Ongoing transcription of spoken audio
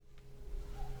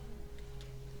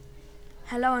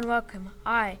Hello and welcome.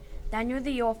 I, Daniel,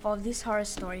 the author of this horror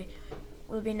story,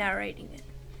 will be narrating it.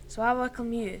 So I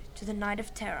welcome you to the Night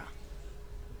of Terror.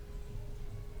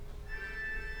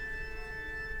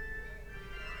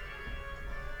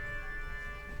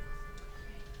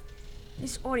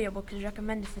 This audiobook is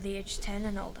recommended for the age 10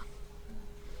 and older.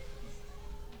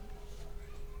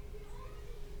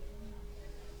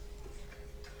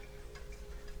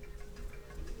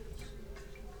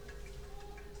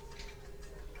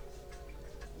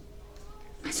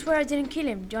 I swear I didn't kill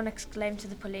him, John exclaimed to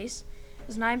the police. It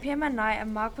was 9 p.m. at night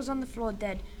and Mark was on the floor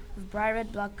dead, with bright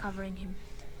red blood covering him.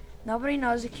 Nobody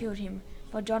knows who killed him,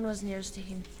 but John was nearest to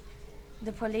him.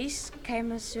 The police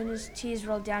came as soon as tears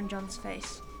rolled down John's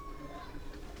face.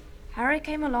 Harry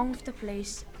came along with the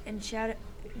police and shouted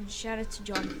to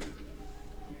John.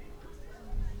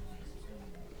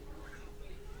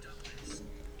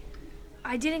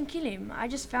 I didn't kill him, I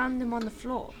just found him on the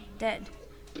floor, dead.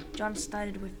 John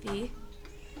stuttered with fear.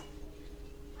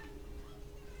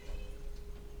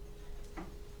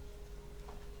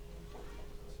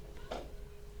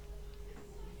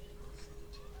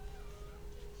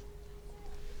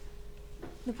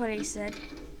 The police said.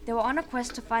 They were on a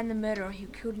quest to find the murderer who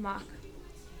killed Mark.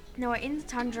 They were in the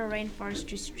Tundra Rainforest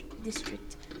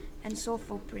district and saw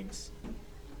footprints.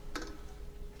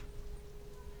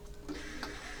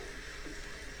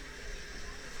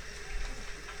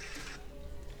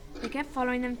 They kept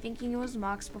following them thinking it was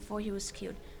Mark's before he was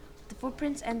killed. The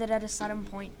footprints ended at a sudden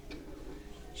point.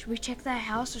 Should we check their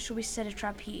house or should we set a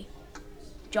trap here?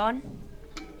 John?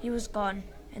 He was gone,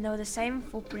 and they were the same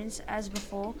footprints as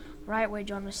before, right where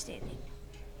John was standing.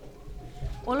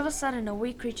 All of a sudden, a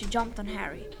weird creature jumped on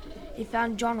Harry. He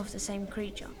found John with the same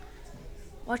creature.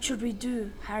 What should we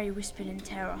do? Harry whispered in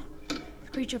terror.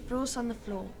 The creature threw us on the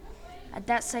floor. At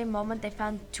that same moment, they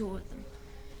found two of them.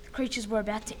 The creatures were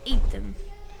about to eat them.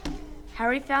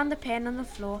 Harry found the pan on the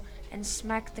floor and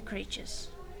smacked the creatures.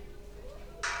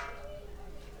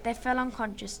 They fell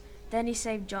unconscious. Then he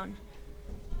saved John.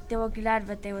 They were glad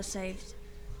that they were saved.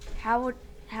 How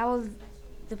will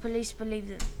the police believe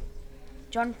them?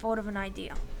 John thought of an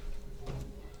idea.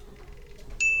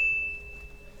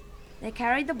 They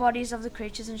carried the bodies of the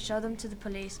creatures and showed them to the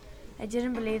police. They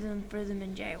didn't believe them and threw them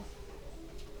in jail.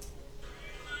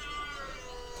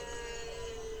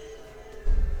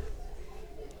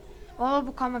 What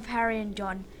will become of Harry and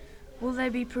John? Will they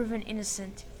be proven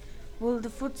innocent? Will the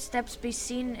footsteps be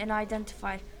seen and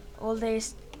identified, or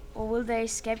will they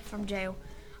escape from jail?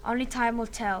 Only time will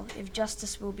tell if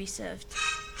justice will be served.